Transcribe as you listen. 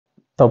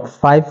Top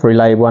 5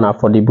 reliable and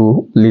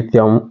affordable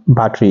lithium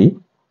battery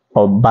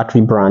or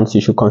battery brands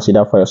you should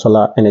consider for your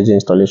solar energy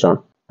installation.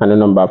 And then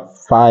number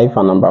 5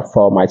 and number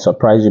 4 might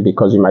surprise you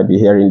because you might be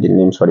hearing the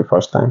names for the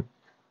first time.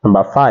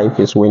 Number 5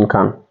 is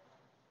Wincan,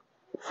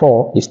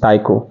 4 is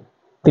Tyco,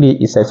 3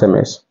 is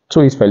SMS, 2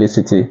 is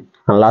Felicity,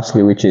 and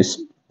lastly, which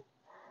is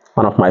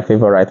one of my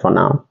favorite right for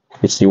now,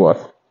 is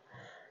Seaworth.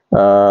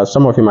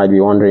 Some of you might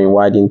be wondering,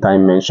 why didn't I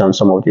mention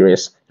some of the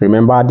rest?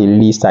 Remember the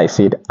list I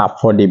said,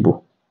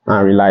 affordable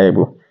and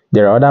reliable.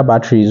 There are other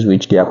batteries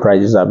which their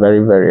prices are very,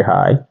 very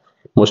high.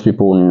 Most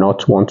people will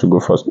not want to go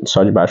for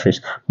such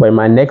batteries. But in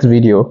my next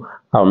video,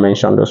 I'll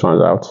mention those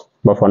ones out.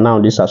 But for now,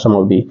 these are some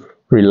of the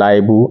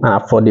reliable and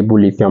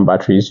affordable lithium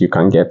batteries you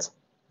can get.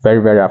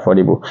 Very, very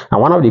affordable. And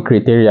one of the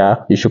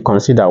criteria you should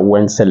consider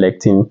when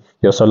selecting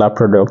your solar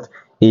product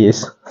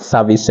is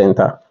service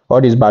center. All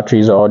these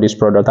batteries or all these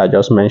products I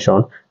just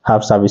mentioned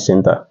have service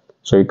center.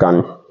 So you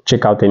can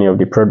check out any of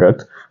the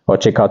product or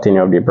check out any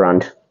of the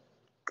brand.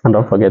 And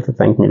don't forget to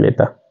thank me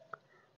later.